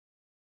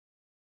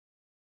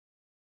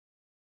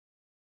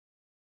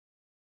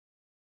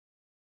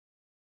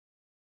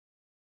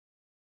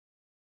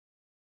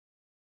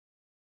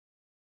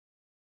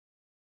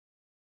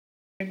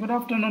Good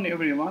afternoon,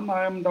 everyone.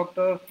 I am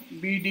Dr.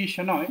 B.D.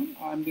 Shanoy.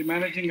 I am the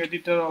managing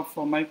editor of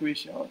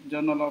MycoAsia,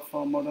 Journal of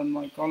Modern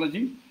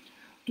Mycology.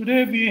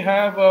 Today we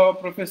have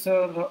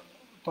Professor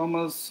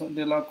Thomas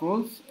de la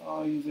Cruz.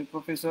 He is a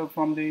professor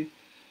from the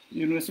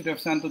University of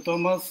Santo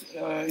Tomas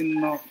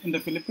in the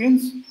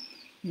Philippines.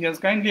 He has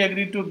kindly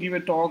agreed to give a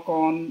talk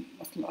on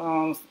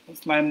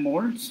slime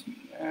molds,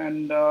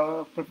 and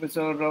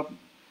Professor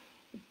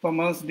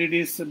Thomas did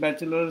his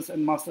bachelor's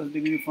and master's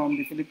degree from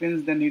the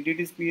Philippines. Then he did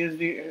his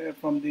PhD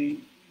from the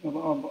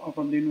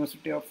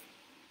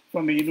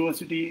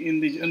university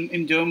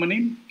in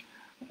Germany.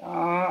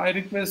 I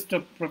request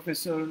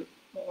Professor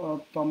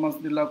Thomas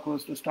de la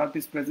Cruz to start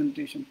his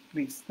presentation,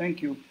 please.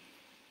 Thank you.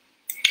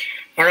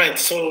 All right.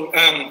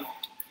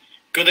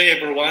 Good day,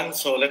 everyone.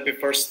 So let me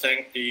first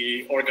thank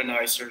the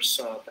organizers,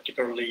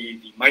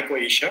 particularly the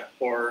MycoAsia,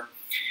 for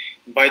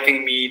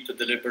inviting me to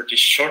deliver this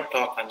short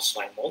talk on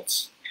slime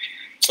molds.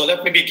 So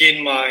let me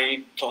begin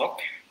my talk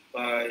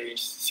by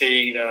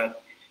saying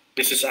that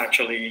this is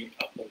actually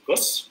a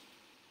fungus,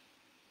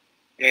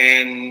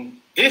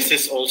 and this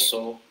is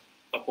also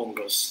a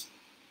fungus.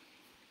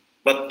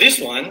 But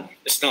this one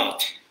is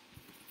not.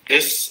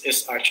 This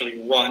is actually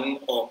one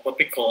of what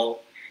we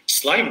call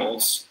slime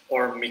molds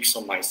or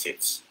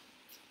myxomycetes.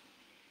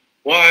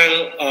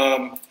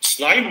 While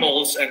slime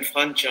molds and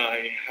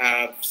fungi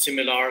have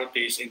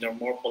similarities in their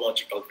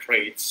morphological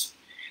traits,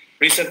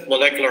 recent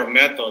molecular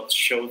methods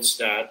shows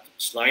that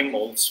slime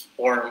molds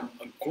form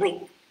a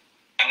group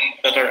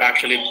that are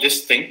actually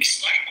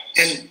distinct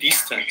and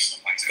distant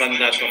from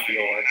that of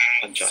your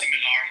fungi.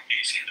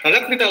 Now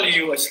let me tell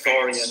you a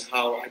story on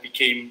how I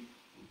became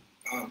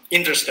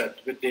interested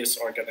with this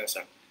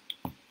organism.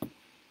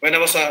 When I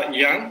was a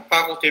young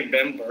faculty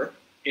member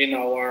in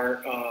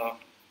our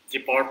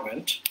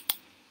department,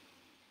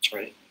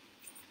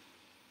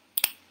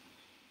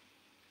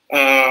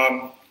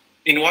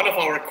 in one of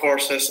our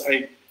courses,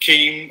 we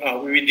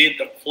did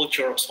the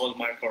culture of soil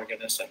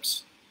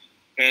microorganisms.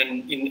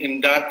 And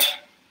in that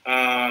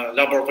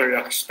laboratory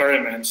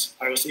experiments,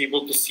 I was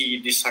able to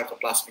see this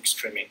cytoplasmic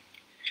streaming.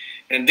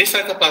 And this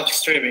cytoplasmic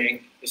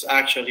streaming is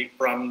actually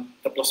from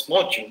the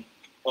plasmodium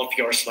of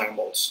your slime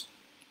molds.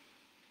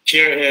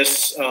 Here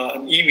is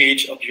an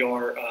image of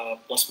your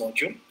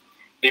plasmodium.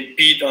 They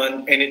feed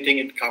on anything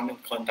it comes in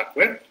contact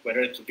with, whether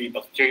it be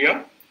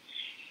bacteria,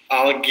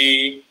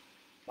 algae,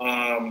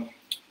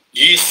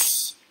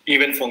 yeast,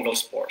 even fungal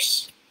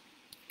spores.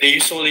 They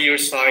usually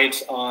reside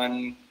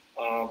on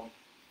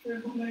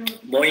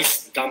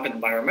moist, damp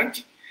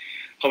environment.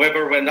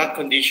 However, when that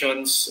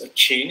conditions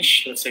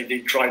change, let's say they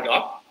dried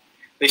up,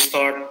 they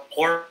start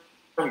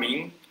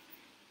forming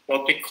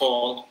what we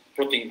call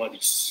protein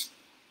bodies.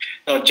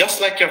 Now, just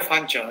like your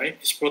fungi,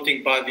 these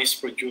protein bodies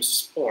produce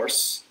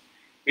spores,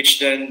 which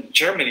then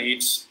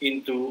germinates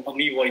into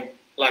amoeboid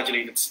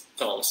flagellated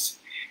cells,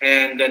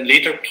 and then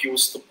later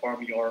fuse to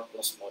form your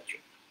plasmodium.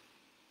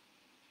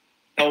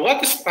 Now,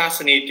 what is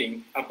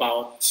fascinating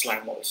about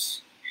slime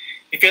molds?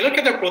 If you look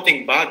at the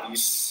protein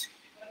bodies,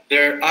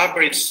 their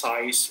average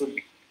size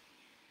would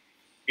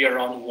be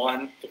around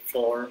 1 to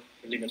 4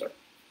 millimeter.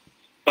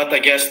 But I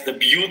guess the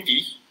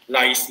beauty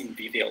lies in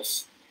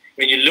details.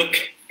 When you look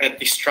at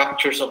the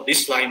structures of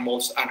these slime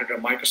molds under the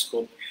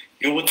microscope,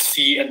 you would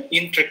see an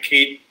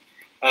intricate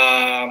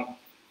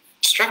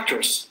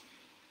structures,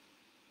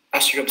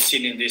 as you have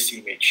seen in this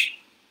image.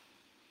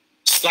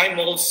 Slime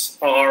molds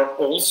are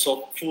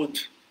also food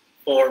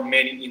for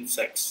many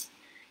insects.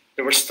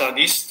 There were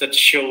studies that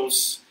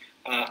shows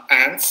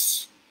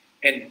ants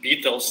and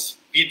beetles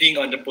feeding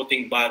on the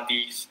protein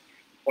bodies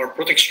or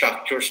protein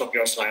structures of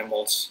your slime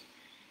molds.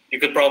 You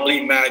could probably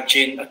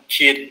imagine a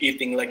kid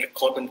eating like a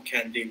cotton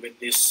candy with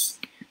this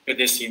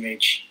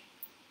image.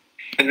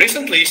 And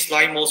recently,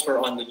 slime molds were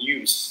on the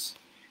news.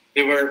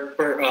 They were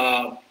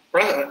on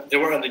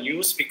the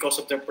news because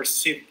of their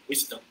perceived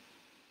wisdom.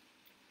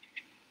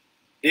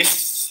 This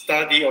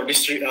study or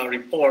this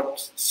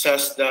report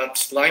says that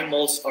slime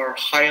molds are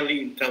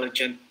highly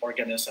intelligent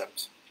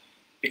organisms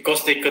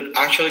because they could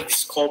actually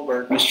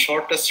discover the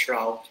shortest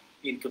route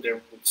into their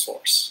food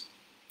source.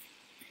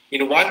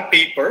 In one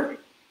paper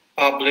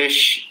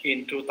published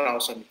in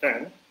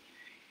 2010,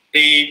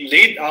 they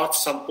laid out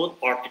some food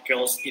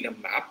particles in a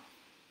map,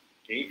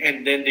 okay,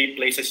 and then they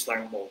placed a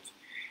slime mold.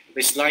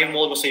 The slime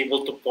mold was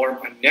able to form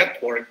a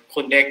network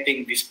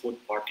connecting these food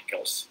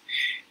particles.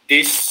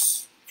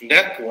 This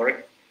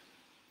network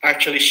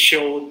actually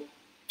showed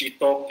the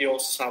Tokyo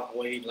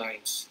subway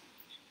lines.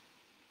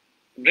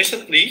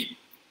 Recently,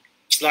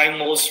 slime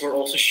molds were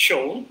also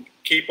shown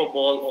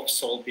capable of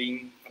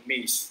solving a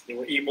maze. They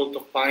were able to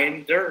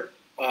find their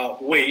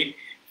way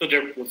to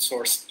their food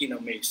source in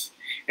a maze.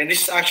 And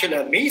this is actually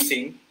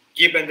amazing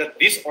given that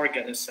these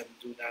organisms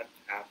do not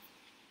have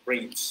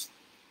brains.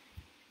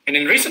 And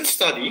in recent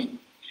study,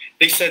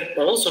 they said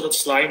also that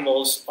slime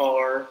molds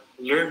are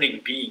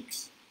learning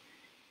beings.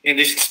 In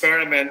this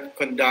experiment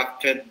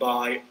conducted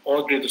by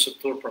Audrey de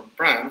Sautour from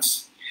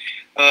France,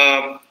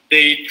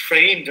 they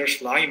trained their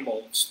slime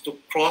molds to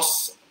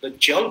cross the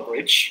gel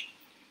bridge,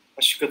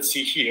 as you can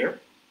see here,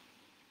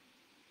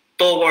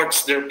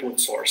 towards their food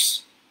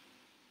source.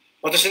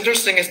 What is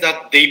interesting is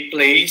that they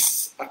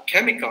place a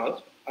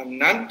chemical, a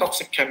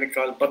non-toxic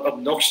chemical but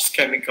obnoxious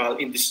chemical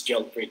in this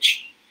gel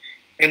bridge.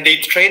 And they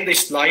train the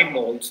slime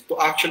molds to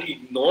actually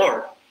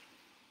ignore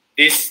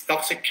this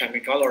toxic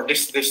chemical or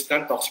this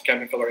non-toxic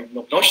chemical or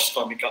obnoxious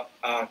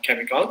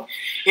chemical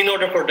in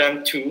order for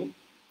them to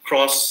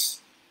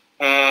cross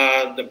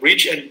the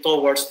bridge and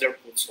towards their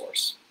food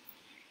source.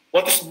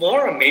 What is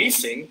more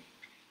amazing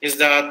is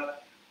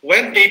that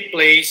when they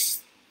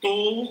place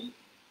two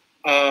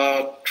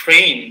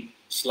trained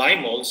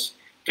slime molds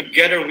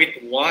together with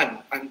one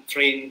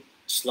untrained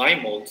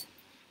slime mold,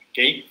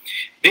 okay,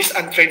 this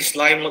untrained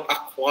slime mold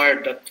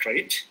acquired that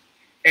trait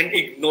and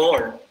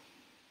ignored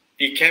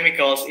the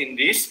chemicals in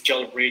this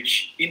gel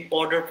bridge in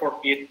order for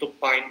it to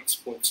find its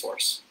food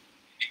source,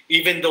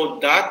 even though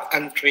that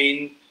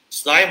untrained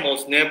slime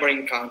molds never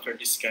encountered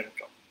this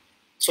chemical.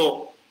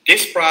 So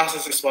this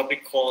process is what we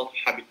call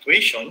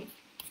habituation,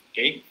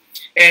 okay,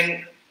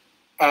 and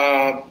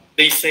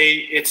they say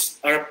it's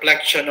a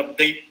reflection of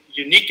the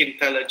unique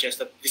intelligence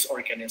that these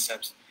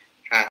organisms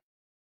have.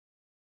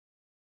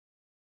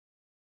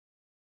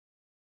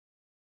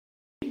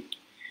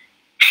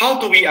 How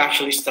do we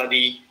actually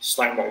study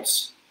slime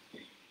molds?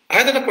 I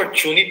had an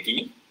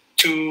opportunity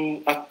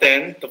to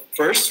attend the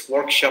first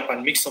workshop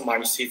on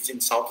myxomycetes in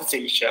Southeast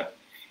Asia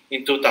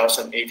in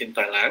 2008 in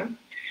Thailand.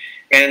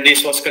 And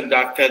this was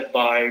conducted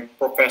by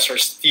Professor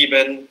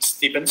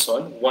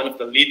Stevenson, one of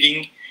the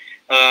leading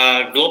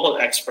global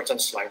experts on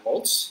slime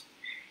molds.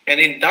 And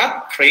in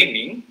that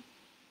training,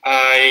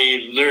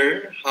 I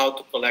learned how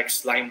to collect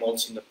slime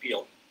molds in the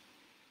field.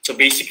 So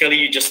basically,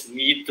 you just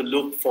need to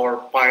look for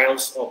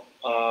piles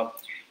of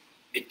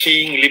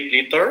decaying leaf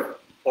litter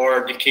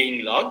or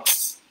decaying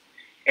logs.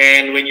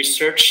 And when you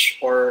search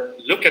or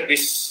look at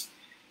these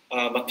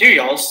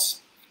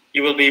materials,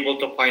 you will be able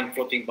to find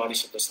floating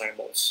bodies of the slime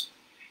molds.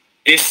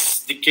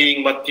 These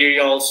decaying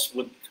materials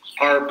would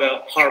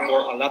harbor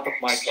a lot of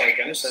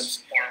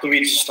microorganisms to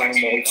which slime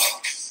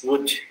molds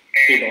would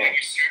feed on.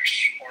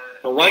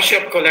 Now, once you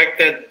have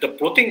collected the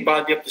floating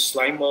body of the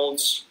slime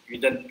molds, you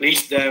then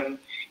place them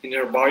in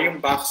herbarium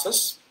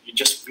boxes. You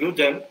just glue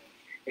them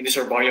in these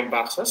herbarium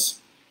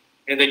boxes,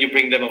 and then you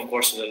bring them, of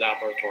course, to the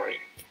laboratory.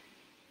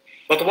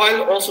 But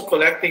while also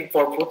collecting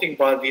for floating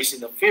bodies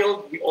in the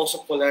field, we also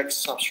collect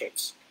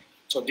substrates.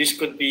 So this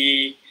could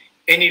be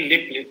any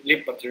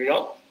leaf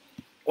material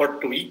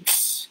or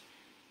twigs,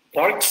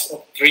 barks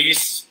of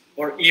trees,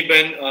 or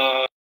even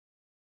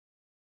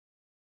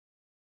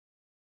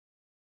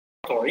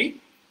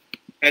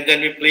and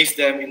then we place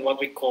them in what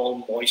we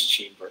call moist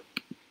chamber.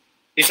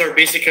 These are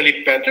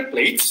basically Petri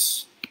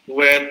plates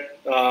with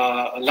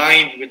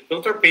lined with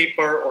filter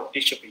paper or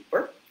tissue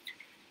paper.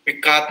 We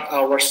cut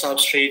our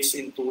substrates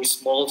into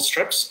small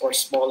strips or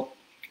small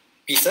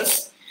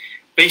pieces,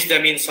 place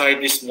them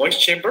inside this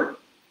moist chamber,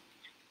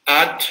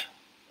 add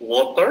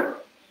water,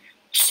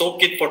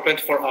 soak it for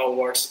 24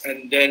 hours,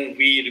 and then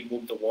we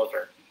remove the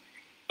water.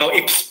 Now,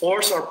 if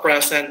spores are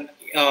present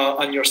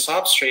on your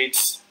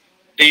substrates,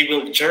 they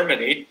will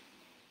germinate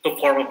to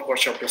form, of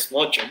course, your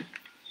plasmodium.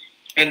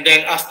 And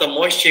then as the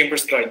moist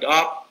chambers dried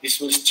up,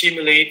 this will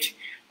stimulate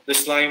the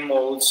slime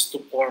molds to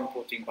form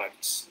protein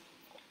bodies.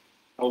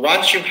 Now,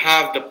 once you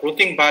have the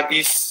protein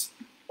bodies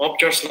of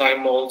your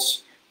slime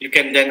molds, you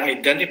can then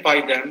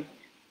identify them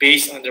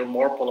based on their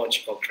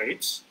morphological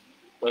traits.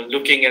 Well,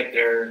 looking at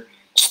their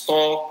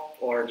stalk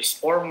or the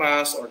spore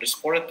mass or the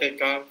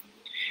sporotheca.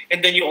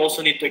 And then you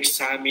also need to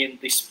examine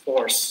the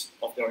spores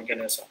of the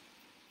organism,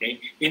 okay,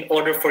 in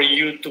order for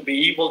you to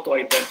be able to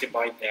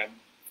identify them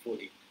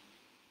fully.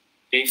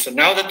 Okay, so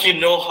now that you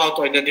know how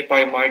to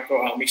identify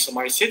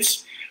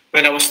myxomycetes,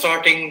 when I was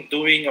starting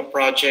doing a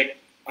project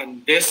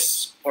on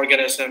these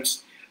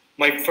organisms,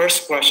 my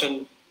first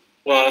question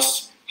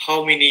was,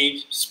 how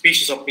many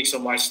species of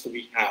myxomycetes do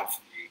we have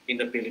in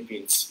the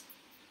Philippines?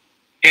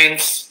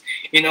 Hence,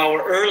 in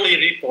our early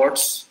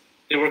reports,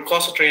 they were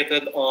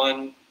concentrated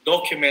on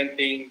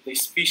documenting the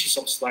species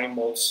of slime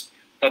molds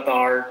that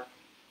are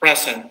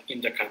present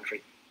in the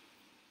country.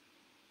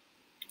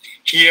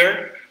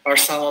 Here are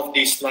some of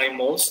these slime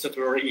molds that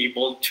we were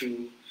able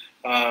to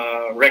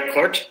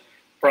record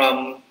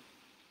from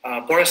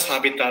forest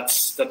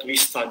habitats that we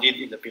studied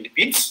in the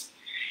Philippines.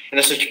 And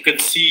as you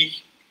could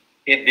see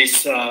in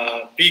this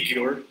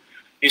figure,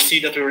 you see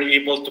that we were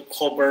able to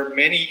cover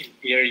many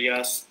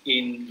areas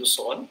in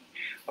Luzon,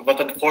 but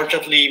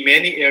unfortunately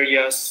many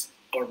areas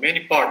or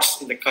many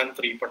parts in the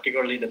country,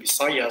 particularly the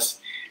Visayas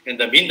and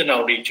the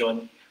Mindanao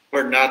region,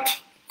 were not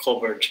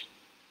covered.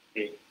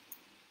 Okay.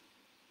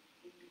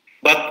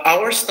 But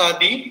our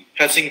study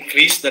has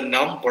increased the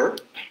number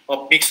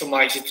of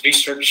myxomycete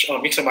research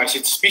or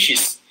myxomycete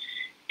species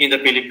in the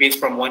Philippines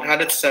from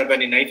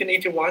 107 in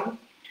 1981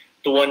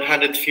 to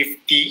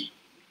 150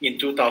 in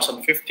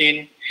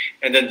 2015,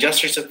 and then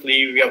just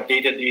recently we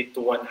updated it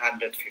to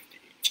 158.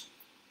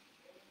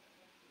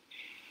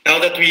 Now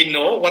that we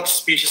know what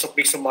species of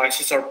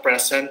myxomycetes are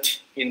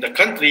present in the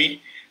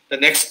country, the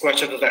next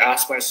question that I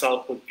ask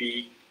myself would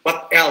be,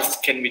 what else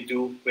can we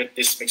do with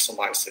these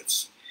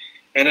myxomycetes?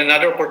 And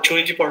another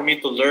opportunity for me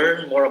to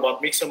learn more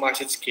about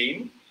myxomycetes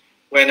came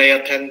when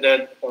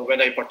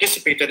I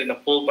participated in a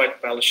Fulbright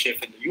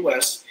fellowship in the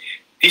US,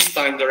 this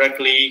time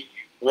directly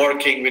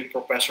working with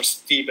Professor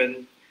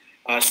Stevenson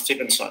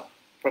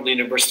from the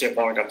University of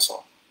Arkansas.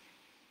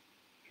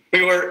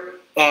 We were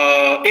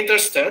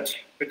interested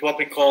with what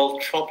we call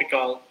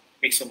tropical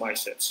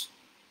myxomycetes.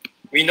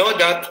 We know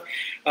that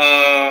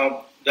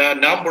the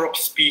number of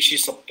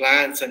species of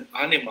plants and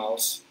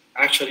animals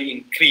actually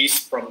increase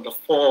from the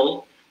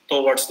fall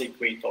towards the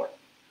equator.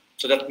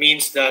 So that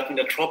means that in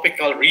the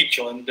tropical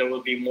region, there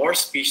will be more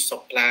species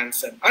of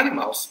plants and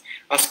animals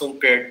as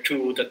compared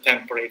to the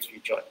temperate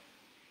region.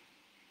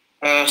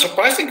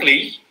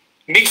 Surprisingly,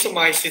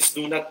 myxomycetes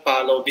do not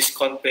follow this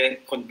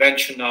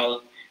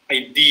conventional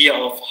idea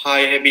of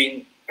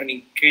having an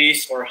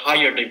increase or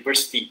higher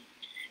diversity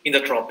in the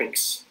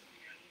tropics.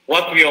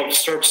 What we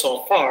observed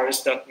so far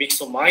is that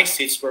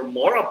myxomycetes were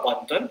more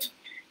abundant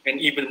and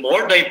even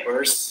more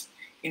diverse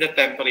in the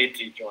temperate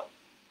region.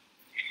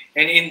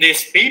 And in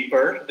this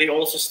paper, they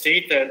also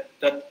stated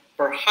that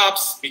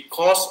perhaps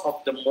because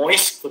of the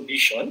moist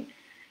condition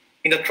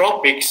in the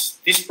tropics,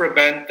 this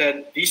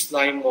prevented these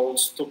slime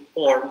molds to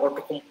form or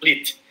to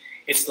complete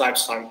its life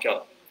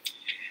cycle.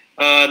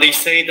 They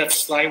say that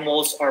slime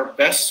molds are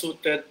best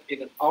suited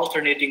in an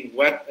alternating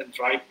wet and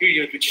dry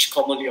period, which is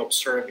commonly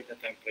observed in the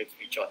temperate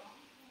region.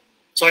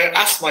 So I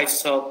asked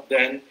myself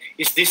then,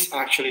 is this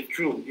actually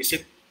true? Is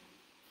it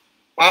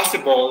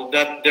possible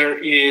that there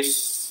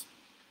is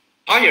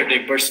higher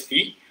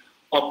diversity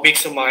of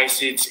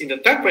myxomycetes in the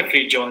temperate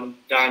region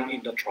than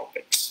in the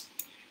tropics?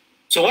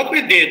 So what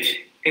we did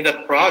in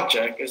that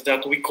project is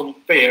that we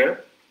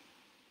compare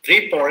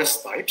 3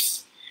 forest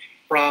types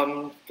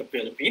from the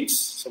Philippines.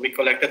 So we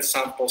collected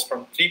samples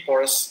from 3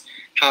 forest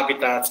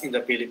habitats in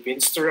the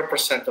Philippines to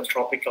represent the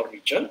tropical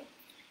region.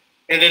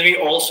 And then we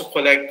also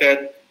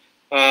collected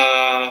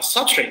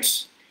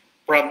substrates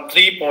from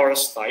 3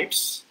 forest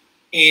types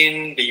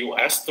in the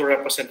US to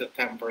represent the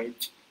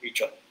temperate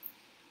region.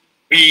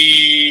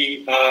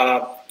 We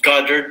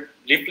gathered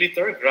leaf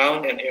litter,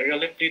 ground and aerial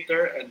leaf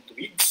litter, and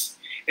twigs.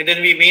 And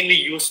then we mainly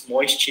used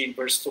moist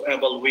chambers to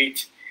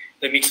evaluate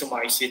the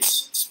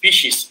myxomycetes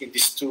species in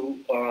these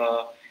 2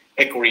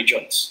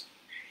 ecoregions.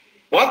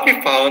 What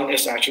we found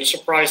is actually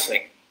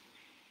surprising.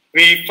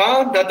 We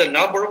found that the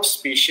number of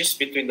species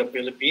between the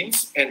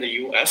Philippines and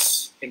the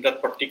US in that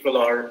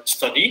particular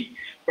study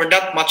were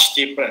not much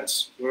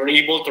different. We were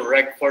able to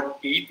record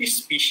 80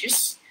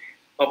 species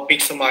of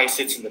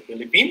myxomycetes in the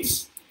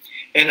Philippines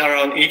and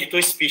around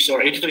 82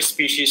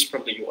 species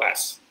from the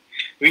US.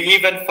 We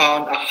even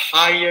found a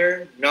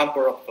higher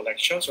number of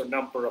collections or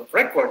number of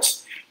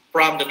records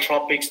from the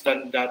tropics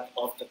than that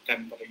of the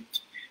temperate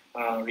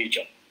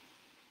region.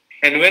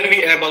 And when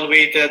we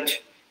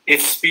evaluated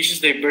its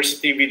species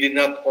diversity, we did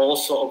not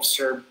also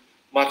observe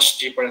much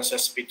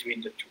differences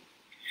between the 2,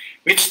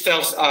 which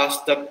tells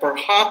us that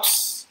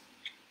perhaps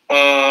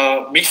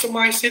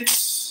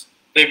myxomycetes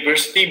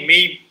diversity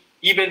may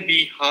even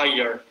be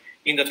higher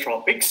in the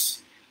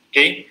tropics,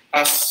 okay,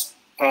 as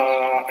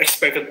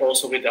expected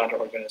also with other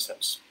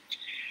organisms.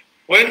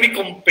 When we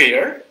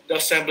compare the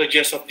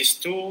assemblages of these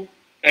 2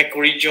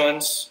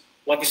 ecoregions,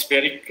 what is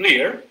very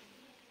clear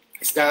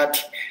is that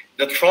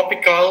the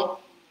tropical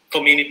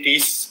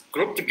communities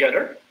group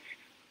together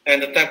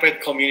and the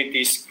temperate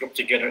communities group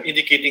together,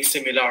 indicating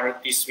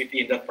similarities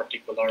within that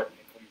particular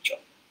ecoregion.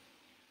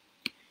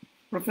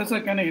 Professor,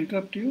 can I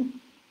interrupt you?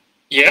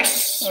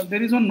 Yes.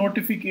 There is one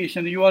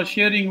notification. You are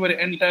sharing your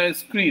entire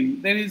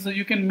screen. There is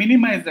you can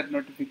minimize that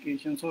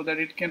notification so that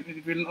it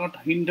will not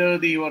hinder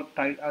your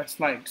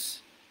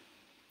slides.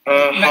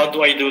 How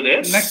do I do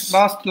this?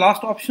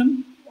 Last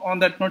option on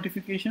that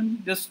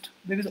notification. Just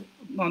there is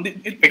no.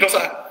 Because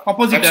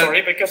opposite. I'm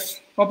sorry,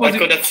 because I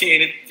could not see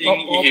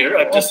anything here.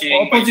 I'm just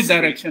seeing opposite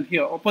direction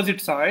here.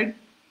 Opposite side.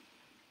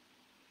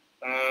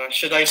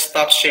 Should I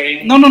stop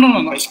sharing? No.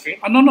 My screen?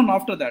 No.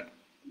 After that.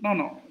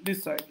 No.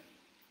 This side.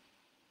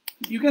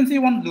 You can see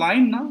one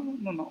line now.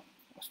 No.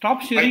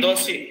 Stop sharing. I don't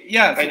see.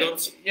 Yes. I don't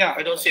see. Yeah.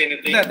 I don't see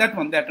anything. That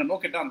one.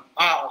 Okay, done.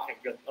 Okay,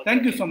 good. Okay,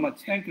 Thank you so much.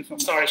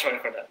 Sorry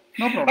for that.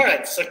 No problem. All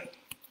right. So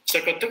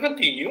to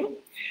continue,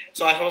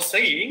 so as I was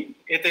saying,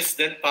 it is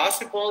then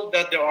possible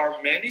that there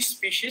are many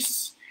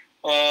species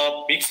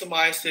of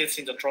myxomycetes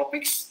in the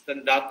tropics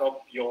than that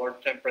of your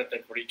temperate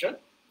ecoregion.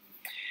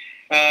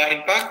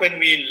 In fact, when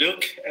we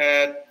look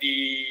at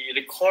the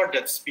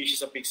recorded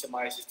species of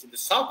myxomycetes in the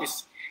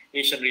Southeast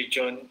Asian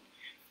region,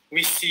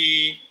 we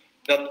see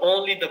that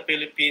only the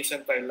Philippines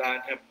and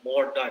Thailand have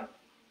more than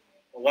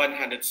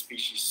 100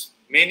 species.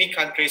 Many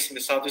countries in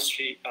the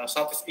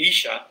Southeast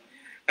Asia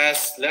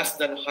has less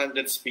than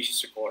 100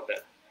 species recorded.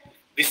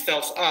 This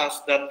tells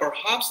us that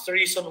perhaps the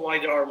reason why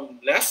there are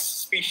less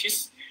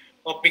species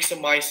of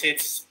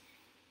myxomycetes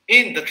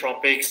in the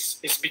tropics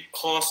is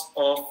because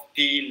of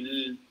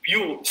the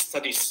few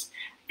studies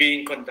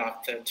being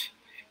conducted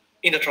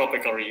in the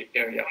tropical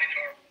area.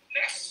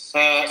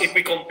 If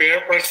we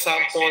compare, for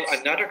example,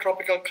 another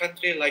tropical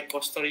country like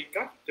Costa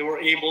Rica, they were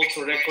able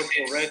to record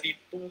already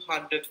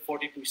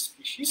 242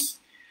 species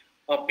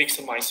of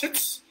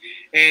myxomycetes,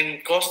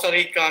 and Costa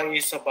Rica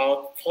is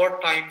about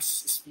 4 times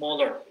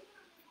smaller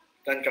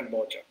than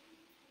Cambodia.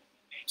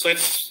 So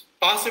it's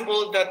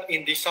possible that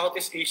in the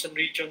Southeast Asian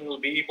region, we'll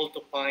be able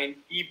to find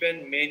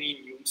even many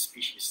new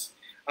species,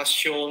 as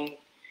shown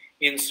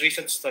in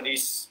recent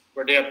studies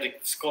where they have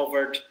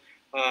discovered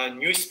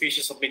new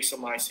species of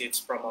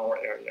myxomycetes from our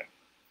area.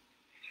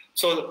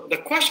 So the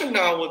question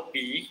now would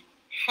be,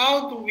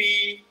 how do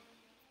we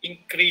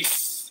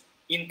increase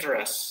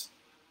interest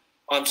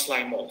on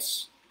slime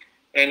molds?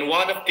 And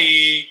one of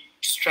the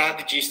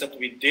strategies that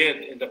we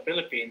did in the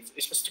Philippines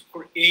is just to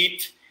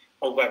create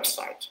a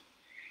website.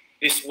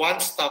 This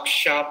one-stop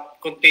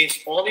shop contains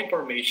all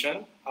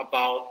information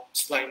about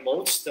slime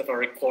molds that are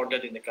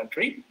recorded in the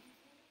country.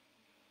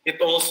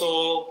 It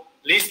also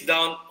lists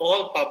down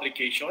all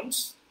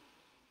publications,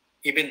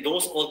 even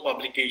those old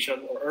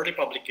publications or early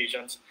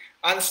publications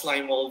on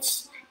slime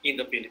molds in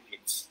the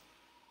Philippines.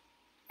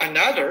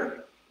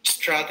 Another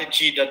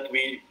strategy that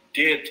we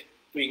did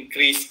to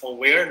increase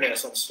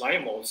awareness on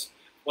slime molds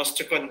was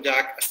to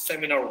conduct a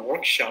seminar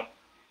workshop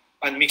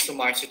on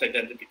myxomycete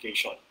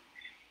identification.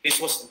 This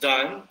was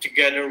done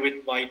together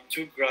with my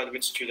 2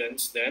 graduate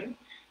students then,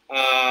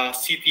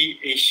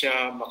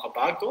 MycoAsia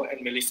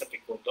and Melissa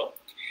Picundo.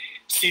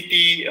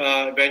 Citi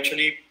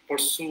eventually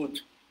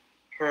pursued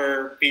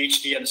her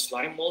PhD on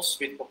slime molds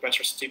with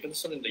Professor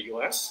Stevenson in the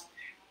US,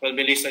 while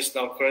Melissa is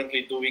now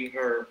currently doing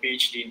her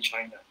PhD in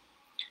China.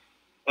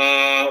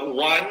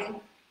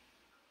 One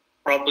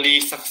probably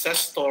success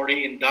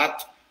story in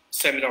that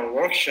seminar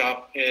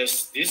workshop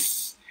is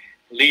this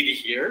lady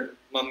here,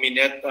 Ma'am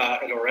Minette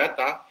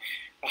Eloreta,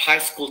 a high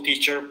school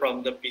teacher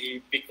from the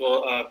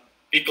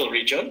Bicol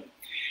region.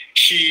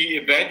 She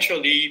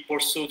eventually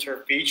pursued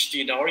her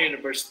PhD in our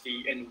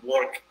university and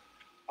worked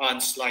on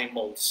slime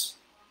molds.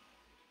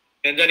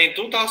 And then in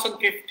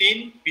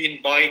 2015, we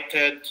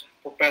invited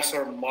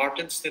Professor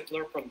Martin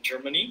Stittler from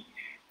Germany,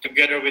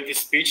 together with his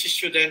PhD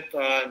student,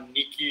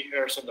 Nikki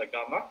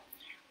Harrison-Dagama,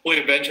 who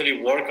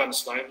eventually worked on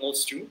slime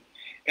molds too,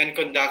 and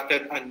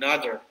conducted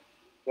another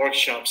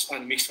workshops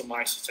on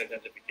myxomycetes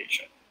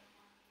identification.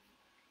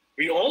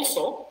 We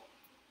also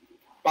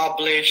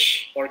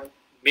published or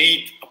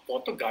made a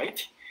photo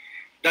guide.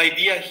 The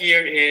idea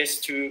here is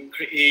to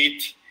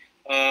create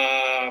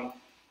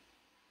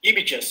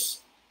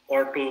images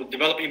or to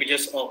develop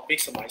images of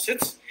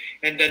myxomycetes,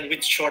 and then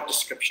with short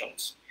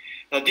descriptions.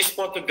 Now, this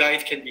photo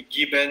guide can be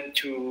given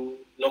to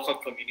local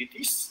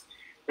communities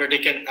where they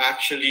can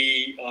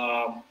actually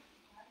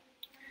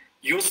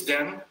use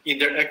them in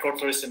their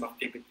ecotourism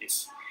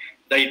activities.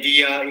 The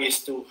idea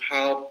is to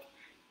help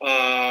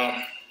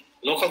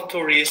local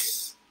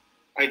tourists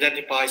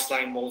identify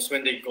slime molds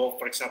when they go,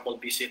 for example,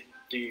 visit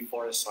the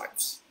forest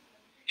sites.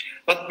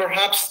 But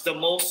perhaps the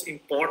most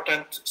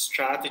important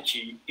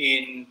strategy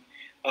in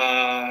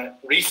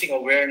raising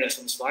awareness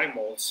on slime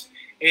molds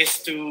is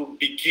to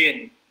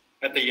begin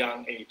at a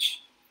young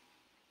age.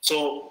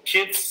 So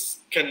kids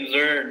can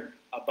learn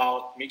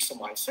about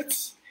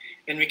myxomycetes,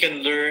 and we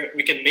can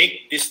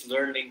make this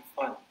learning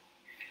fun.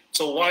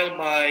 So while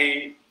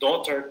my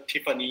daughter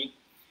Tiffany,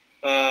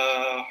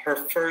 her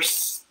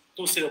first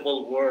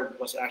 2-syllable word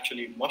was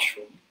actually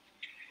mushroom,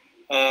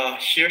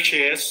 here she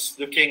is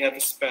looking at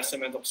a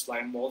specimen of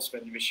slime molds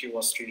when she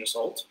was 3 years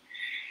old.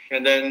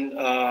 And then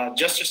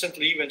just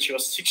recently, when she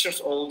was 6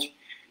 years old,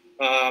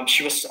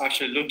 she was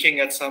actually looking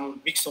at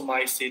some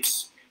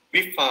myxomycetes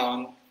we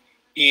found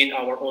in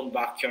our own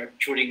backyard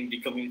during the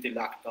community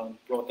lockdown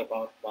brought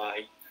about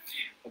by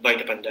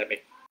the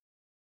pandemic.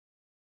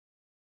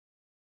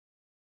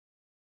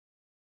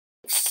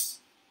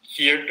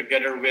 Here,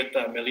 together with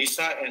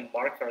Melissa and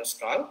Mark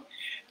Carrascal,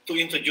 to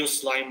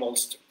introduce slime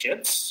molds to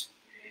kids.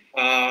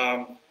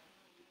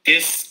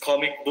 This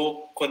comic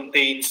book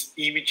contains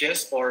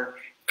images or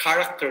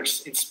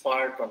characters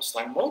inspired from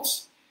slime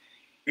molds.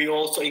 We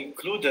also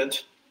included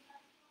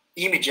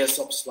images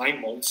of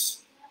slime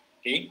molds,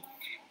 okay,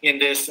 in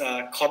this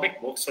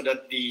comic book so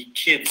that the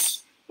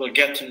kids will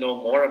get to know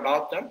more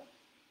about them.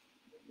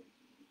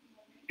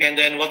 And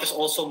then what is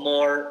also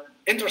more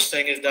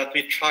interesting is that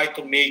we try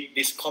to make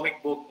this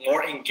comic book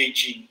more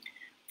engaging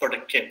for the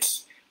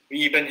kids. We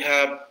even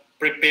have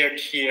prepared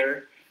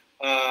here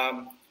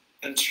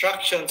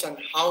instructions on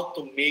how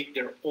to make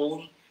their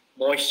own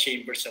moist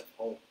chambers at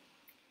home.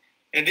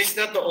 And this is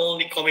not the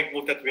only comic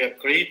book that we have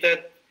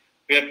created.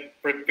 We have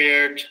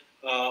prepared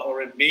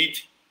or made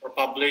or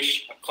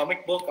published a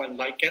comic book on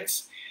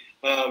lichens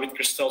with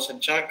Cristel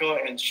Santiago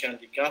and Sean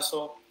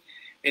Dicaso.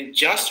 And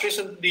just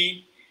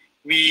recently,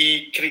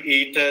 we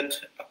created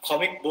a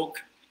comic book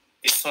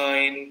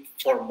designed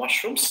for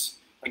mushrooms,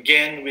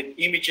 again with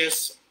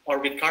images or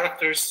with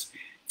characters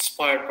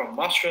inspired from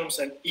mushrooms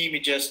and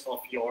images of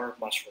your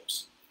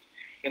mushrooms.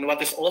 And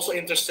what is also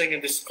interesting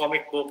in this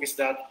comic book is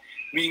that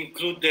we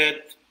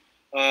included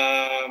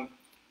a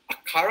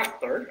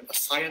character, a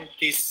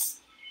scientist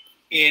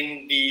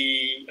in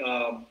the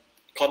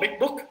comic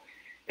book.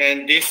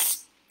 And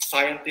this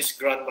scientist,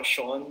 Grandma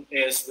Sean,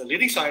 is the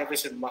leading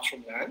scientist in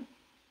mushroom land.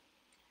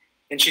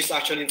 And she's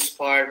actually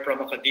inspired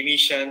from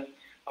academician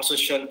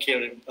Asuncion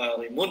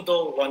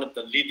Raimundo, one of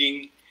the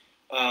leading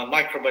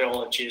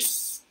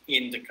microbiologists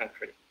in the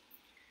country.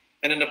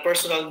 And on a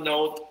personal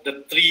note,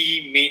 the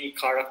three main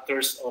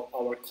characters of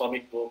our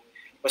comic book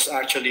was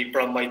actually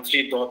from my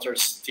three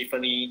daughters,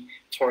 Tiffany,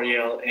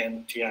 Toriel,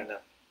 and Tiana.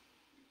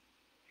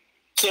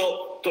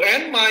 So to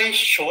end my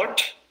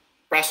short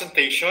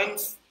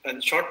presentations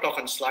and short talk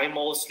on slime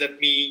molds, let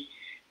me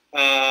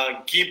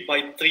give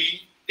my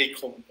three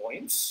take-home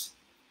points.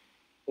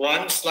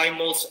 One, slime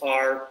molds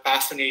are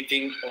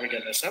fascinating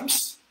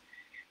organisms.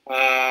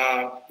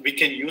 We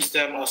can use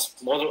them as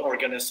model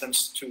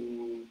organisms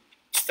to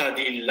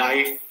study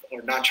life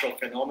or natural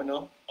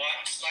phenomena.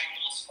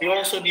 We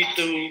also need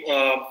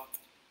to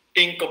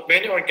think of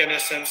many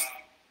organisms,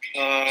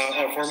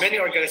 or for many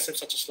organisms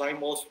such as slime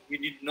molds, we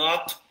did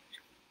not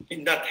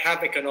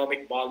have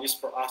economic values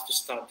for us to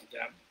study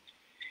them.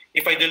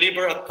 If I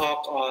deliver a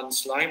talk on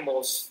slime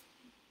molds,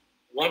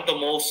 one of the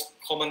most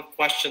common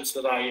questions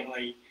that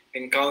I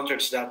encountered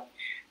is that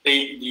they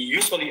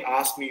usually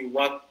ask me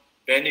what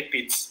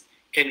benefits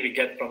can we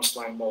get from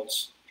slime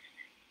molds.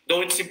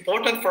 Though it's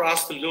important for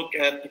us to look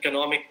at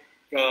economic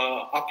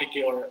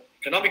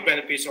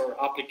benefits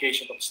or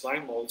application of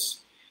slime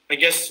molds, I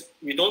guess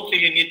we don't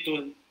really need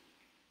to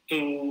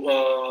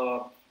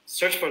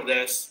search for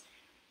this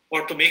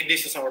or to make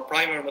this as our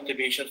primary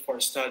motivation for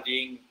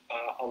studying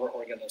our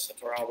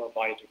organisms or our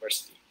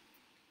biodiversity.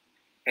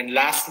 And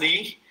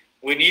lastly,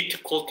 we need to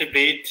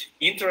cultivate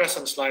interest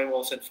in slime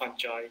molds and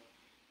fungi,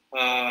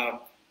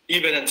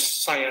 even in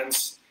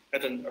science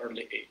at an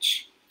early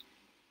age.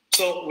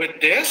 So with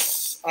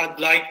this, I'd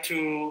like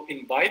to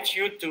invite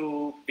you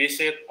to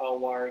visit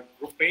our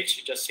group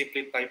page. Just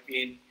simply type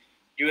in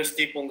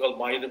UST Fungal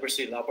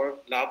Biodiversity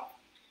Lab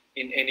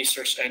in any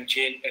search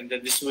engine, and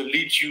then this will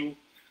lead you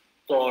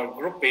to our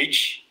group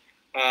page,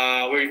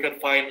 where you can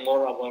find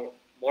more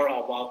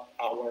about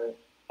our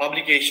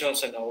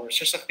publications and our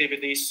research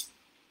activities,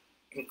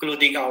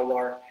 including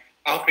our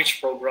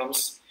outreach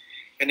programs.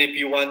 And if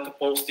you want to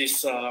post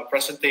these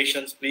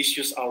presentations, please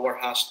use our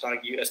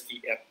hashtag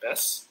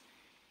USTFS.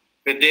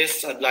 With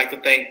this, I'd like to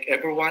thank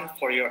everyone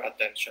for your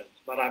attention.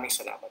 Maraming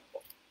salamat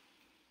po.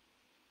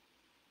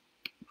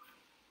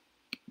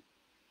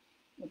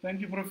 Thank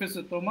you,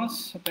 Professor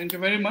Thomas. Thank you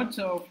very much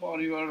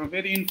for your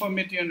very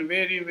informative and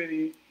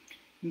very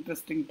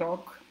interesting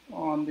talk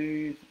on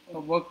the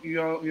work you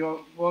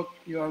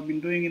have been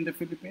doing in the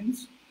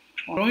Philippines.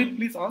 Rohit,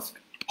 please ask.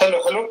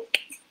 Hello.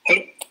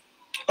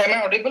 Am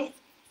I audible?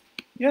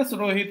 Yes,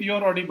 Rohit, you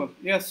are audible.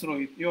 Yes,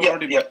 Rohit, you are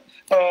audible.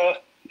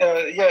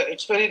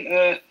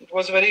 It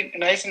was a very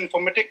nice and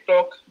informative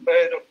talk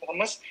by Dr.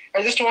 Thomas.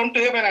 I just want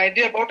to have an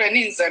idea about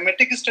any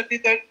enzymatic study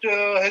that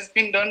has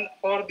been done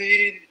for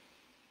the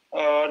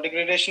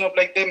degradation of,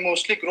 like, they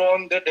mostly grow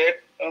on the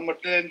dead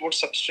material and wood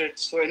substrates.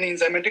 So any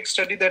enzymatic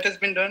study that has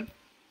been done?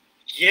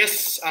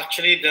 Yes,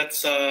 actually,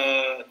 that's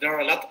there are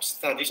a lot of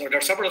studies, or there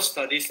are several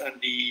studies on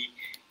the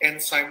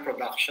enzyme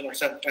production or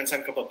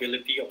enzyme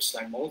capability of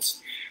slime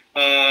molds.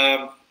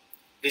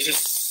 This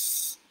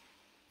is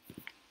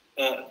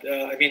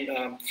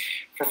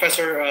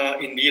Professor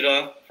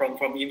Indira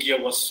from India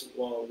was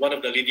one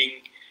of the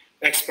leading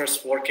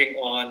experts working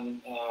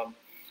on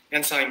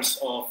enzymes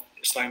of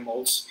slime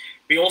molds.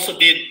 We also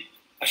did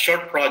a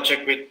short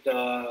project with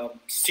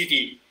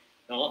City,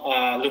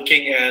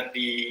 looking at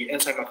the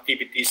enzyme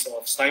activities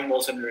of slime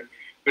molds, and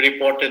we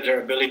reported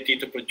their ability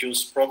to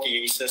produce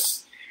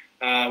proteases,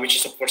 which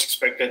is of course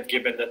expected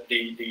given that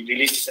they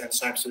release these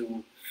enzymes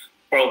to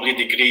probably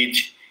degrade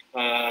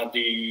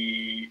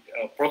the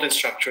protein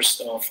structures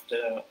of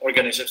the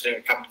organisms they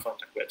come in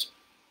contact with.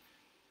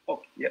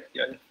 Oh, yeah.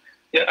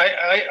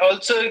 I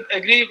also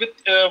agree with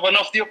one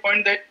of your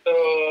point that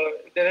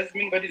there has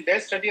been very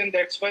less study, and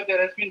that's why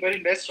there has been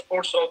very less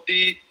reports of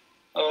the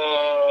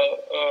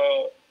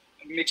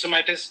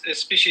myxomatous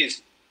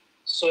species.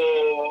 So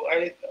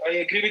I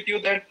agree with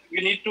you that we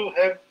need to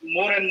have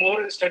more and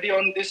more study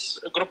on this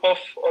group of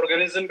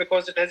organism,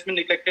 because it has been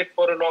neglected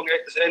for a long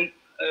time, and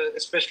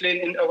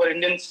especially in our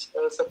Indian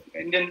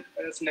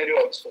scenario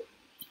also.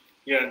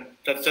 Yeah,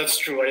 that's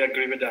true. I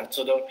agree with that.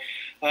 So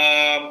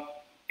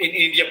in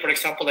India, for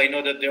example, I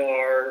know that there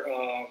are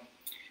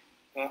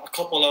a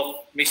couple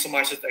of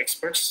myxomyces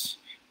experts,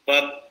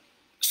 but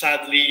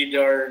sadly,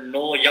 there are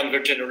no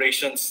younger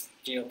generations,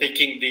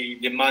 taking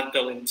the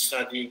mantle in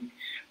studying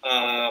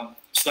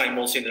slime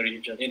molds in the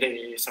region, in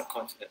the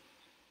subcontinent.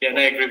 Yeah, and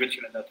I agree with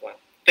you on that one.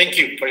 Thank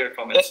you for your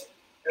comments.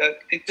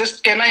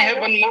 Just can I have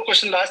one more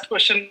question? Last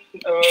question.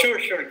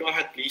 Sure. Go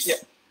ahead, please.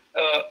 Yeah.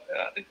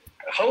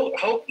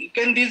 How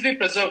can these be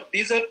preserved?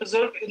 These are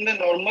preserved in the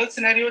normal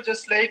scenario,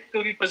 just like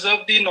we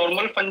preserve the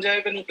normal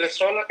fungi when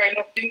glycerol kind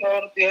of thing,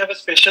 or they have a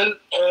special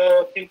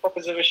thing for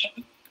preservation?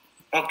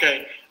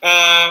 Okay.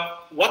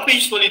 What we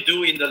usually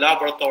do in the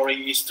laboratory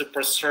is to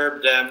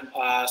preserve them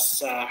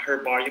as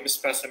herbarium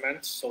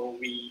specimens. So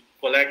we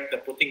collect the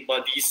protein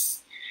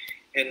bodies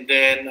and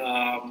then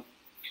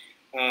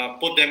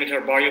put them in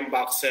herbarium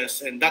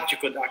boxes, and that you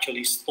could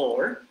actually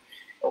store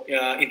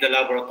in the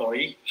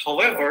laboratory.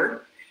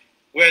 However,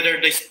 whether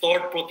the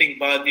stored protein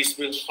bodies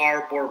will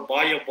harbor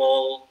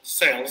viable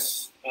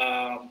cells,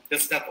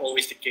 that's not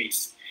always the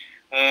case.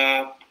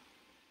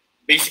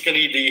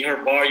 Basically, the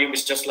herbarium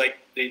is just like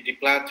the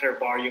plant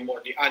herbarium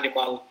or the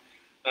animal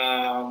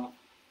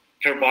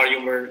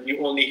herbarium, where you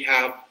only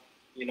have,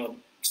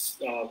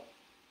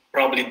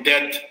 probably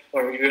dead,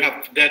 or you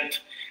have dead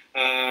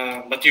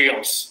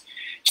materials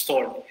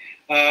stored.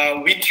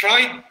 We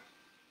tried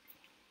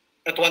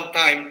at one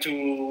time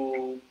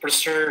to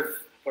preserve,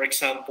 for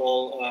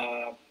example,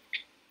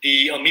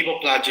 the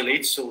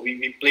ameboflagellates. So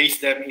we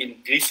placed them in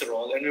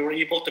glycerol, and we were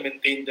able to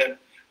maintain them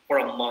for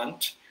a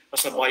month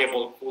as a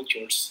viable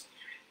cultures.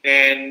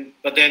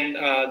 But then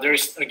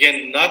there's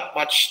again not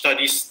much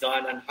studies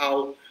done on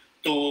how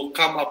to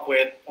come up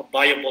with a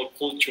viable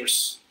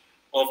cultures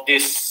of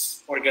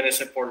this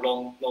organism for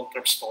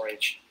long-term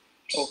storage.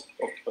 Oh,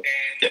 okay.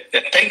 Yeah.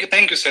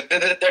 Thank you, sir.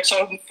 That's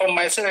all from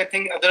my side. I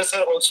think others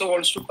also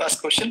wants to ask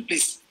question,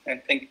 please.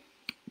 And thank you.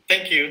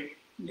 Thank you.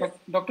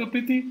 Dr.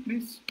 Preeti,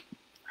 please.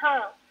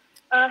 Hello,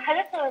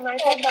 sir.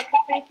 Myself, Dr.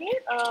 Preeti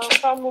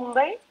from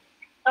Mumbai.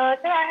 Sir,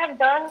 I have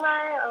done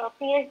my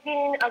PhD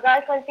in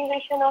agar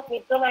cultivation of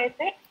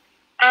mycomycetes,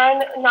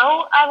 and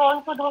now I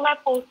want to do my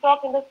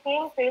postdoc in the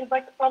same field.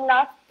 But from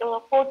last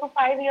 4 to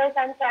 5 years,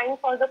 I'm trying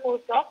for the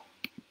postdoc.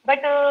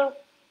 But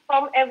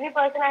from every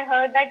person, I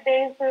heard that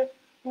there is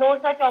no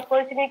such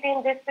opportunity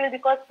in this field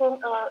because so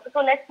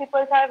less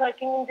people are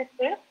working in this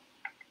field.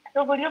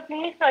 So would you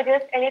please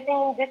suggest anything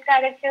in this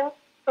direction,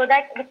 so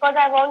that, because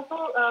I want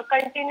to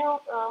continue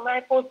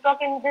my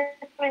postdoc in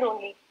this field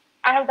only.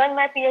 I have done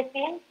my PhD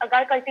in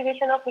agar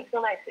cultivation of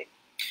mycomycetes.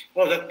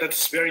 Well,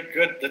 that's very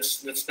good.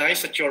 That's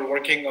nice that you're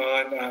working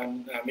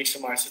on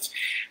mycomycetes.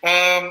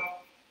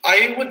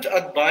 I would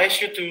advise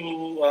you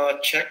to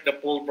check the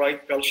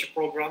Fulbright Fellowship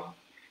Program.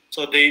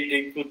 So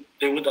they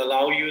would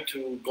allow you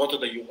to go to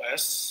the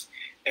US.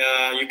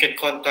 You can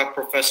contact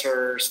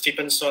Professor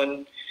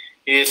Stevenson.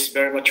 He is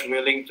very much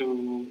willing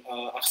to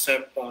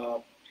accept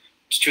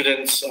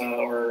students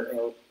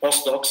or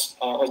postdocs.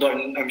 Although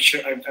I'm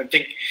sure, I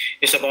think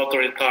he's about to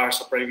retire,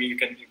 so probably you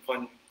can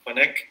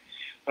connect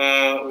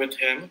with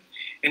him.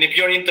 And if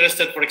you're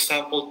interested, for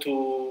example,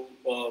 to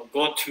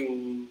go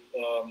to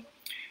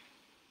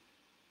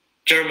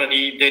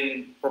Germany,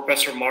 then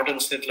Professor Martin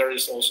Snitler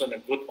is also a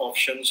good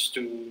options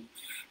to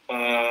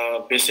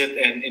visit.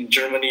 And in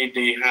Germany,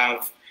 they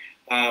have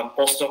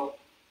postdoc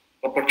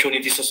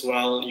opportunities as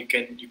well. You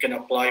can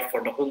apply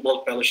for the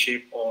Humboldt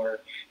Fellowship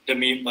or the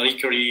Marie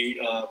Curie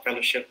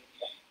Fellowship,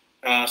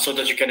 so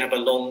that you can have a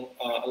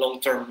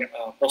long-term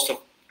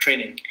postdoc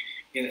training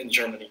in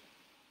Germany.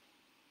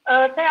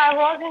 Sir, I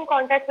was in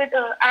contact with.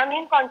 I'm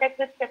in contact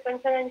with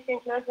Stephenson and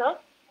Schindler, sir.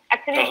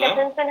 Actually,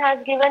 Stephenson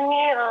has given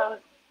me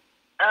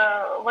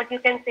what you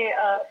can say,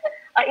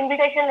 an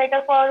invitation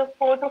letter for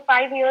 4 to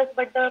 5 years.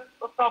 But the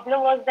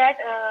problem was that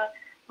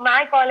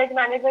my college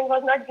management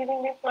was not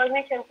giving me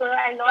permission, so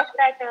I lost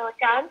that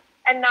chance.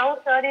 And now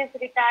sir is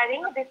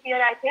retiring this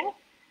year, I think.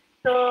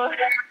 So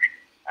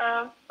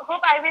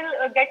hope I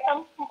will get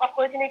some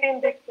opportunity in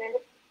this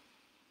field.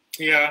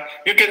 Yeah,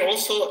 you can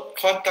also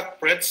contact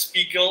Brett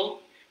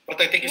Spiegel,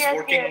 but I think he's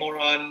working more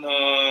on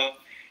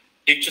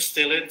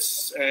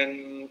dictyostelids,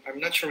 and I'm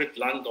not sure with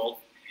Landolf.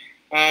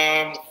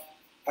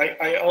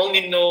 I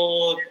only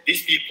know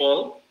these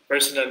people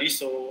personally,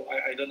 so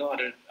I don't know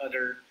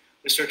other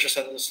researchers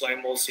on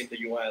slime molds in the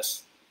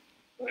US.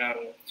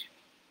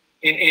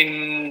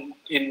 In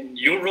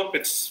Europe,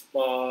 it's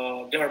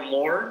there are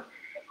more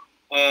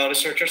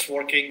researchers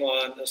working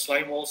on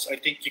slime molds. I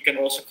think you can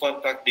also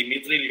contact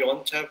Dmitry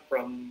Leontev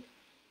from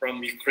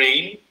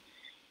Ukraine.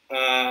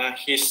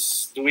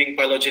 He's doing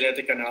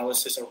phylogenetic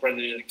analysis or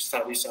phylogenetic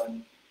studies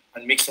on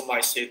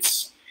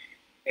myxomycetes,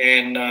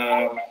 and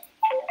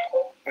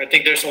I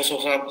think there's also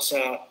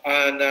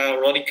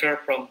Ronika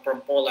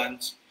from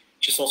Poland.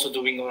 She's also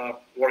doing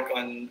work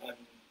on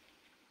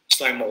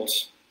slime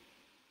molds.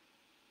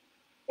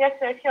 Yes,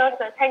 sir. Sure,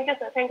 sir. Thank you,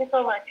 sir. Thank you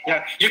so much.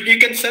 Yeah, you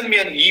can send me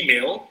an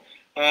email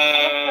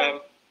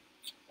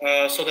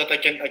so that I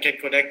can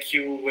connect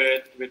you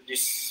with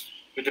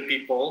the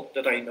people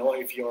that I know,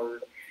 if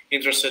you're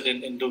interested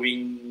in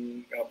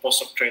doing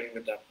postdoc training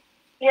with them.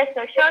 Yes,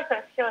 sir. Sure,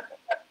 sir. Sure, sir.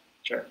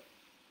 Sure.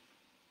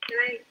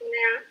 Hi.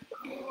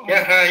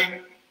 Yeah,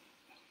 hi.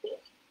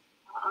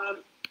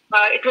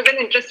 It was an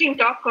interesting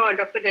talk,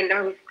 Dr.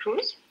 Dela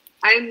Cruz.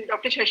 I am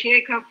Dr.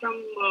 Shashireka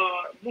from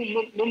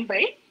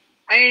Mumbai.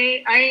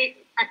 I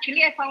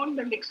found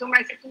the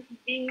myxomycetes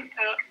being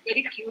a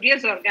very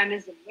curious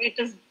organism. It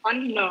is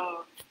fun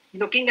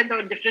looking at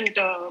the different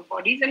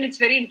bodies, and it's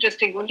very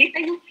interesting. Only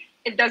thing,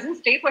 it doesn't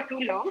stay for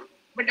too long.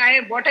 But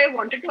what I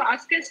wanted to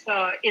ask is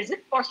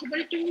it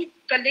possible to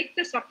collect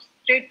the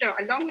substrate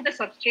along with the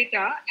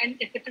substrata, and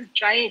if it is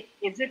dry,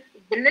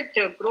 will it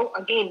grow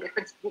again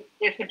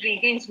if it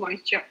regains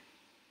moisture?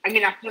 I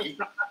mean, after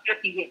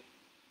pH.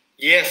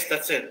 Yes,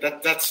 that's it.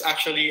 That's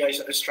actually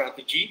a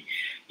strategy.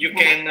 You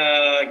can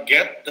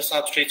get the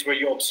substrates where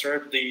you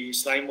observe the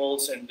slime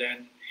molds, and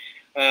then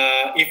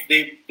if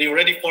they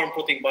already form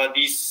protein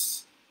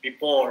bodies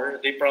before,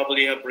 they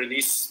probably have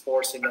released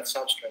spores in that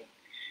substrate.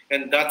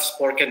 And that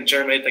spore can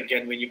germinate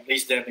again when you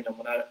place them in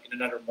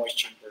another moist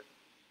chamber.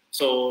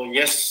 So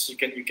yes, you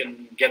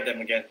can get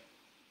them again.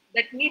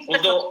 That means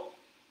although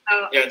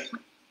yes,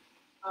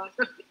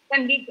 so it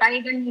can be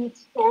dried and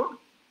stored.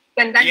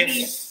 Can that yes.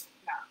 be?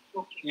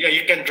 Yeah, okay. Yeah,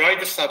 you can dry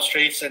the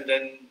substrates and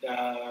then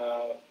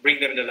bring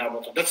them in the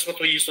laboratory. That's what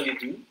we usually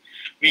do.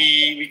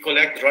 We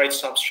collect dried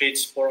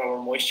substrates for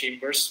our moist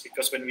chambers,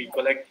 because when we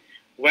collect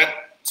wet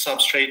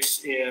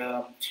substrates,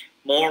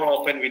 more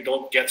often we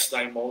don't get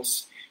slime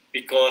molds,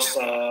 because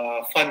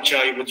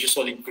fungi would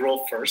usually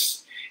grow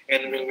first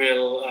and we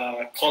will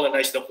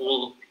colonize the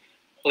whole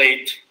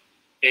plate,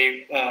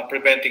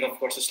 preventing, of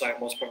course, the slime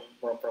molds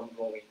from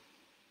growing.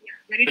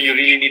 Yeah, so you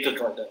really need to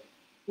dry them.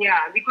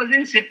 Yeah, because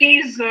in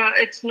cities,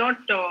 it's not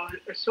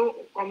so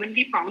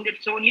commonly found.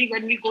 It's only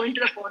when we go into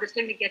the forest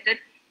and we get it.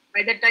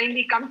 By the time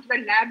we come to the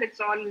lab, it's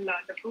all,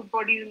 the fruit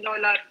bodies and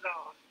all are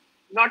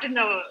not in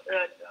a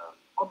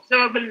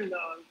observable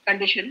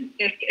condition,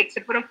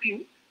 except for a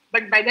few.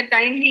 But by the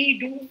time we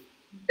do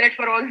that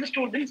for all the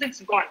students, it's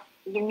gone.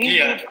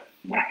 Yeah.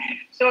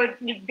 So it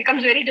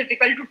becomes very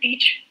difficult to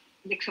teach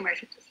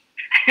myxomycetes.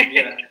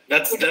 Yeah,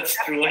 that's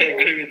true. I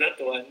agree with that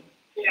one.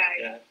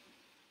 Yeah.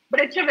 But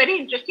it's a very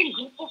interesting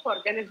group of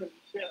organisms.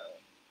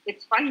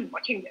 It's fun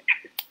watching them.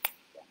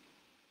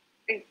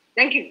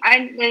 Thank you.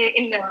 And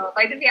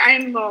by the way,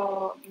 I'm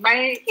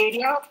my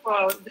area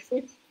of this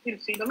is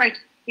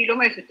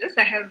coelomycetes.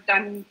 I have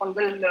done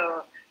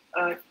fungal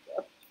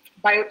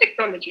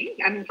biotechnology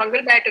and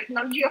fungal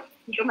biotechnology of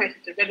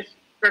coelomycetes. That is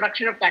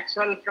production of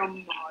Taxol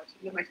from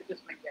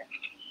coelomycetes fungi.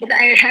 But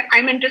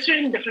I'm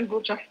interested in different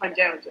groups of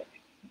fungi also.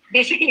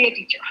 Basically, a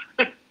teacher.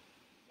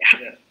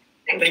 Yeah.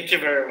 Thank you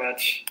very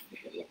much.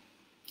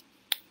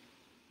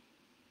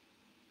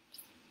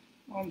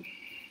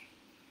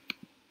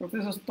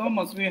 Professor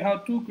Thomas, we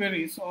have two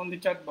queries on the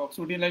chat box.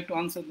 Would you like to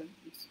answer them,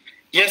 please?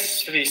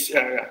 Yes, please.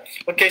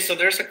 Okay, so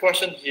there's a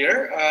question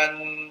here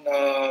on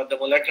the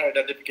molecular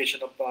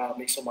identification of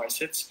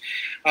myxomycetes.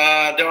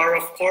 There are,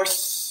 of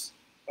course,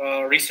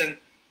 recent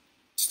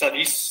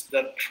studies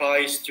that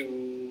tries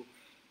to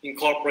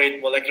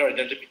incorporate molecular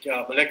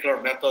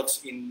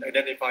methods in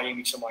identifying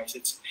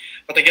myxomycetes.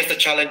 But I guess the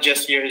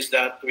challenges here is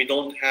that we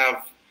don't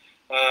have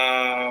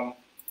an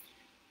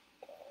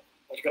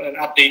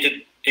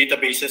updated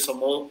databases. So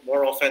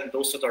more often,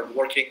 those that are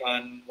working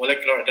on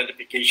molecular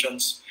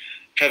identifications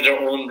have their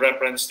own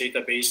reference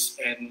database,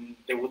 and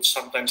they would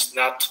sometimes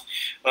not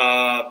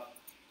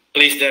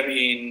place them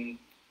in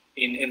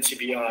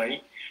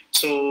NCBI.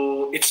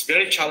 So it's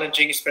very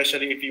challenging,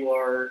 especially if you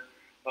are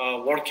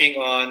working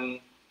on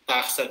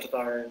tasks that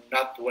are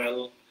not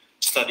well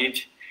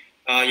studied.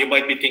 You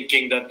might be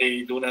thinking that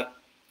they do not,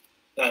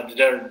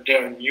 they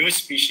are new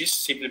species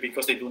simply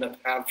because they do not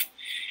have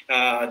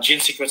gene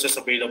sequences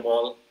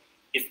available.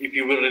 If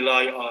you will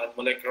rely on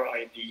molecular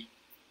ID,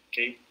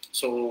 okay.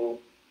 So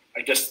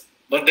I guess,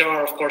 but there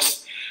are, of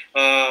course,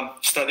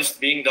 studies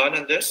being done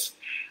on this.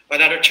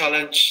 Another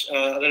challenges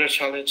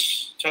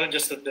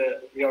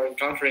that we are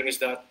encountering is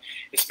that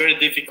it's very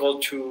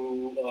difficult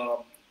to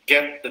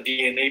get the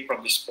DNA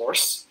from the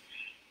spores,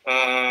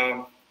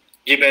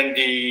 given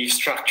the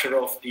structure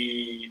of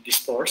the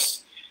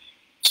spores.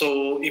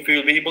 So if we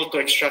will be able to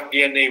extract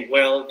DNA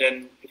well,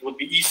 then it would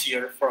be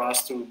easier for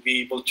us to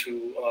be able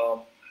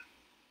to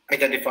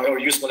identify or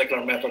use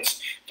molecular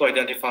methods to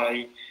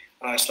identify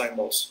slime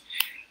molds.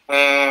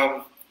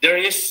 There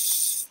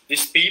is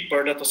this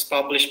paper that was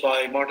published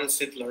by Martin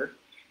Sittler,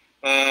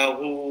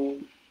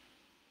 who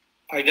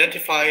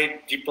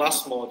identified the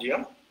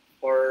plasmodia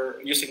or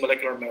using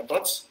molecular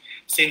methods,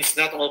 since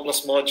not all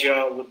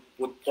plasmodia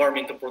would form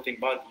into protein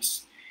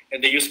bodies.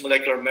 And they use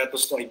molecular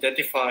methods to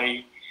identify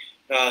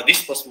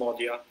these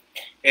plasmodia,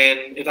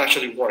 and it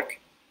actually worked.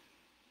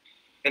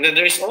 And then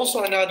there is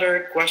also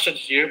another question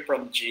here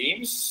from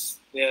James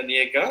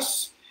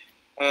Niegas.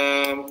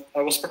 I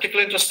was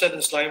particularly interested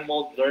in slime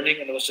mold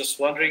learning, and I was just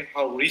wondering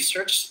how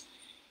research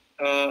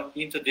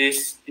into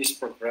this is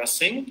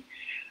progressing.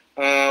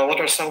 What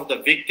are some of the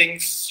big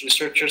things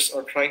researchers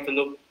are trying to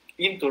look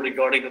into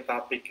regarding the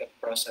topic at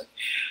present?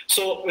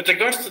 So with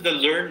regards to the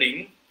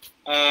learning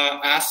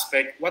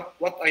aspect,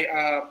 what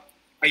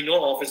I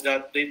know of is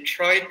that they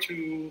try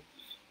to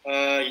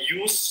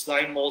use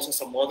slime molds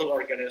as a model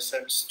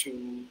organisms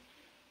to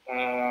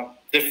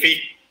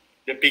depict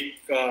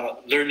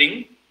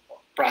learning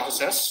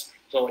processes.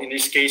 So in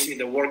this case, in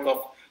the work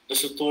of the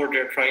Sutur,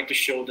 they're trying to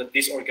show that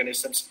these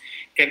organisms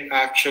can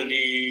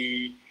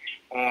actually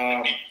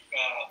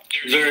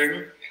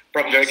learn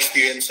from their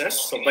experiences.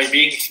 So by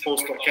being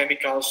exposed to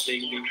chemicals, they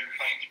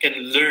can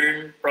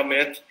learn from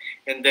it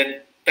and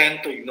then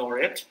tend to ignore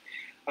it.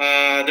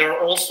 There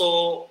are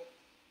also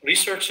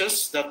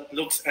researches that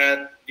looks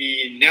at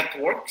the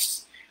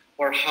networks,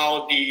 or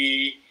how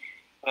the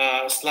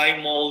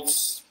slime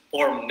molds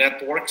form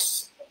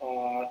networks,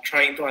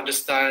 trying to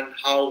understand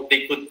how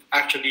they could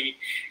actually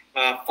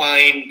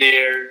find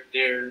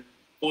their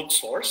food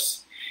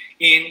source.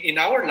 In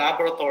our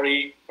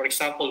laboratory, for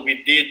example,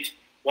 we did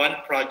one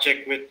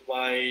project with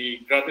my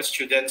graduate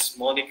students,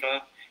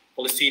 Monica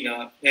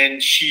Policina,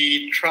 and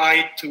she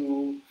tried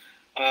to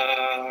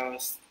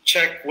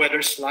check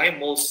whether slime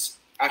molds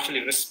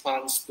actually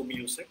responds to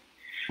music.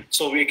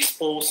 So we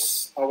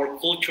expose our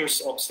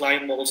cultures of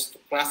slime molds to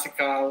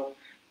classical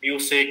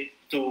music,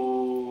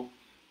 to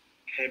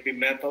heavy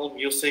metal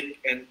music,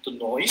 and to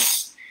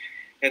noise.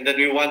 And then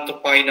we want to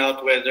find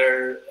out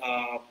whether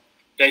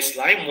the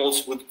slime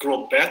molds would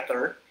grow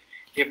better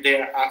if they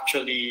are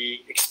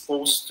actually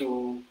exposed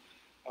to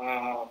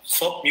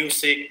soft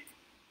music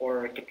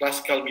or to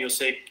classical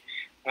music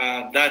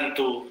than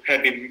to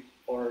heavy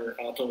or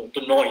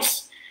to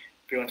noise,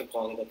 if you want to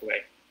call it that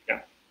way.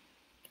 Yeah.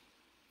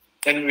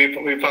 And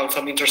we found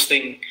some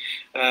interesting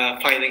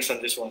findings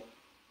on this one.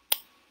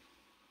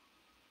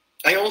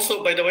 I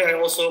also, by the way, I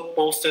also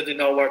posted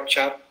in our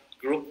chat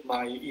group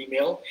my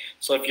email.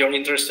 So if you're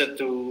interested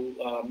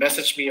to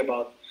message me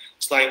about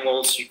slime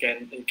molds, you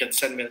can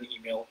send me an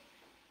email,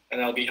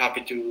 and I'll be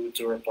happy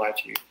to reply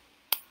to you.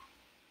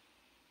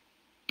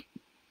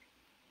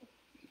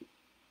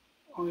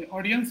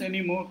 Audience,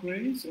 any more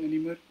queries?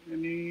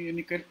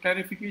 Any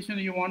clarification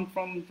you want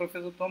from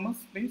Professor Thomas,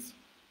 please?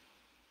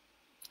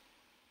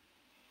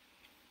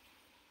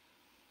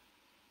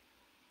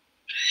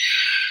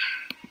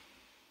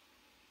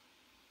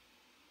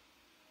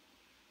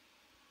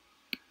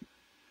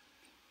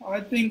 I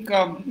think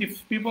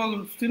if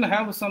people still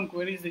have some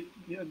queries,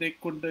 they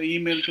could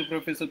email to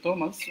Professor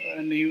Thomas,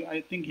 and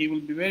I think he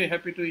will be very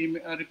happy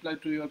to reply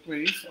to your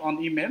queries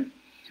on email.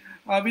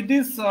 With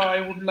this,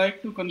 I would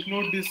like to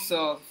conclude this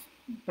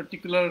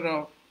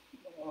particular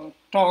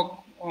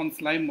talk on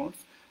slime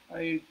modes.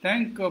 I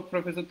thank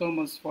Professor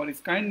Thomas for his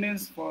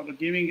kindness, for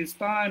giving his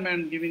time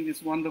and giving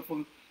this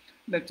wonderful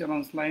lecture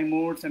on slime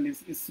modes and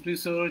his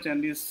research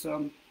and his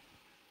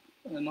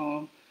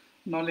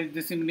knowledge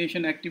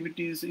dissemination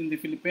activities in the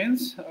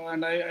Philippines.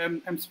 And I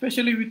am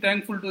especially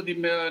thankful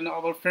to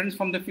our friends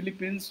from the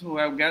Philippines who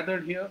have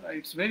gathered here.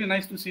 It's very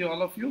nice to see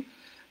all of you,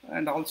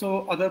 and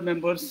also other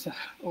members.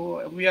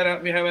 We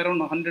have around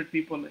 100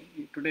 people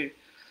today.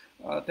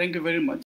 Thank you very much.